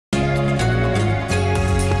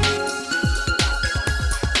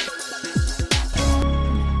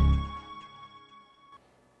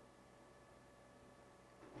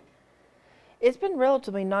It's been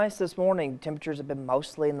relatively nice this morning. Temperatures have been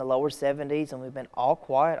mostly in the lower 70s, and we've been all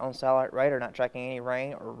quiet on satellite radar, not tracking any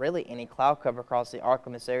rain or really any cloud cover across the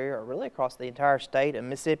Arkansas area or really across the entire state of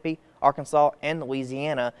Mississippi, Arkansas, and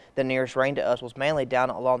Louisiana. The nearest rain to us was mainly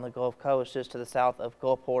down along the Gulf Coast, just to the south of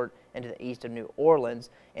Gulfport and to the east of New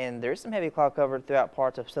Orleans. And there's some heavy cloud cover throughout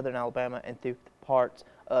parts of southern Alabama and through parts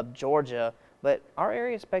of Georgia. But our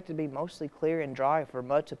area is expected to be mostly clear and dry for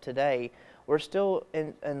much of today. We're still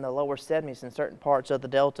in the lower 70s in certain parts of the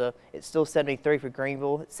Delta. It's still 73 for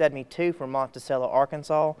Greenville. It's 72 for Monticello,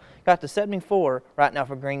 Arkansas. Got to 74 right now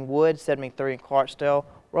for Greenwood, 73 in Clarksdale.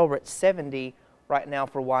 We're over at 70 right now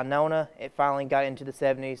for Winona. It finally got into the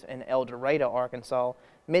 70s in El Dorado, Arkansas.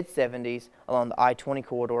 Mid-70s along the I-20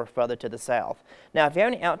 corridor further to the south. Now, if you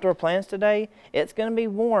have any outdoor plans today, it's going to be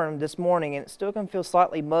warm this morning, and it's still going to feel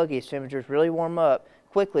slightly muggy as temperatures really warm up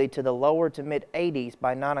quickly to the lower to mid 80s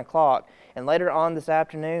by 9 o'clock. And later on this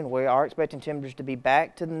afternoon, we are expecting temperatures to be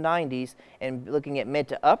back to the 90s and looking at mid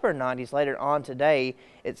to upper 90s later on today.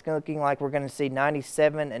 It's looking like we're going to see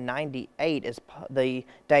 97 and 98 as the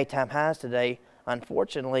daytime highs today.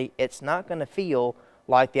 Unfortunately, it's not going to feel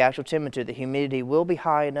like the actual temperature. The humidity will be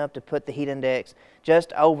high enough to put the heat index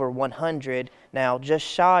just over 100, now just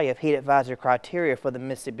shy of heat advisory criteria for the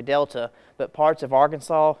Mississippi Delta, but parts of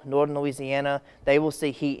Arkansas, northern Louisiana, they will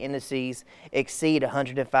see heat indices exceed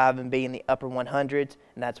 105 and be in the upper 100s,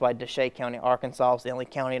 and that's why Deshay County, Arkansas is the only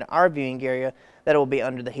county in our viewing area that will be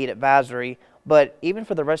under the heat advisory. But even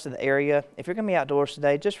for the rest of the area, if you're going to be outdoors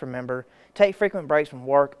today, just remember, take frequent breaks from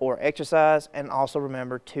work or exercise, and also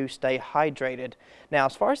remember to stay hydrated. Now,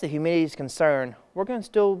 as far as the humidity is concerned, we're going to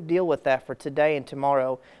still deal with that for today and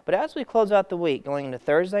tomorrow. But as we close out the week, going into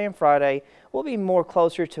Thursday and Friday, we'll be more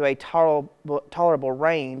closer to a tolerable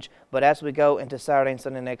range. But as we go into Saturday and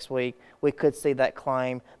Sunday next week, we could see that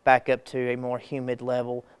climb back up to a more humid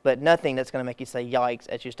level, but nothing that's going to make you say yikes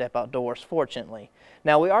as you step outdoors, fortunately.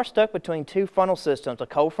 Now, we are stuck between two frontal systems, a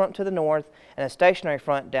cold front to the north and a stationary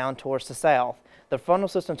front down towards the south. The frontal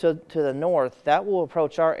system to the north, that will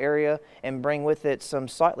approach our area and bring with it some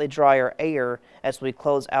slightly drier air as we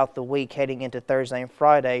close out the week heading into Thursday and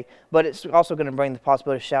Friday, but it's also going to bring the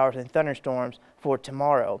possibility of showers and thunderstorms for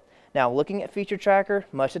tomorrow. Now, looking at Future Tracker,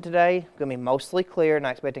 much of today going to be mostly clear,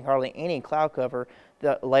 not expecting hardly any cloud cover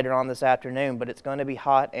later on this afternoon, but it's going to be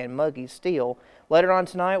hot and muggy still. Later on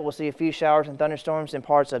tonight, we'll see a few showers and thunderstorms in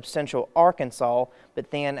parts of central Arkansas, but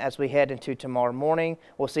then as we head into tomorrow morning,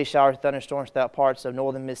 we'll see showers and thunderstorms throughout parts of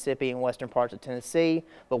northern Mississippi and western parts of Tennessee,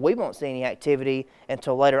 but we won't see any activity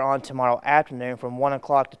until later on tomorrow afternoon. From 1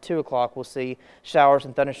 o'clock to 2 o'clock, we'll see showers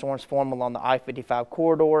and thunderstorms form along the I-55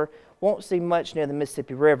 corridor. Won't see much near the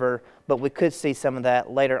Mississippi River, but we could see some of that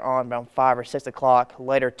later on around 5 or 6 o'clock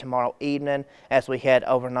later tomorrow evening as we head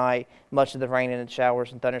overnight. Much of the rain and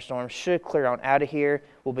showers and thunderstorms should clear on out of here.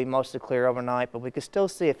 Will be mostly clear overnight, but we could still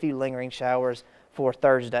see a few lingering showers for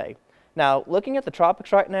Thursday. Now, looking at the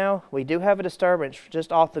tropics right now, we do have a disturbance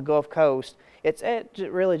just off the Gulf Coast. It's at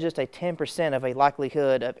really just a 10% of a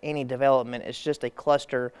likelihood of any development. It's just a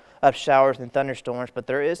cluster of showers and thunderstorms, but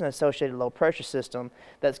there is an associated low pressure system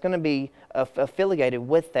that's going to be affiliated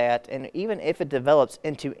with that, and even if it develops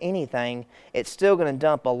into anything, it's still going to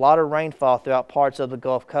dump a lot of rainfall throughout parts of the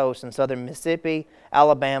Gulf Coast in southern Mississippi,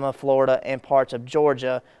 Alabama, Florida, and parts of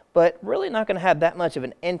Georgia, but really not going to have that much of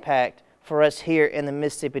an impact for us here in the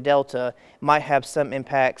Mississippi Delta. Might have some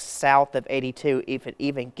impacts south of 82 if it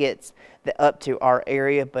even gets up to our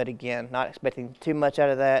area, but again, not expecting too much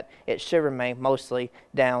out of that. It should remain mostly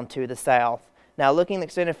down to the south. Now, looking at the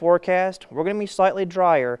extended forecast, we're going to be slightly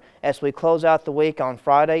drier as we close out the week on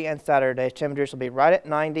Friday and Saturday. Temperatures will be right at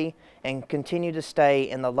 90 and continue to stay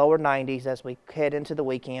in the lower 90s as we head into the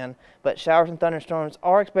weekend. But showers and thunderstorms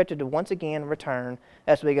are expected to once again return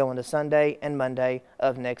as we go into Sunday and Monday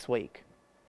of next week.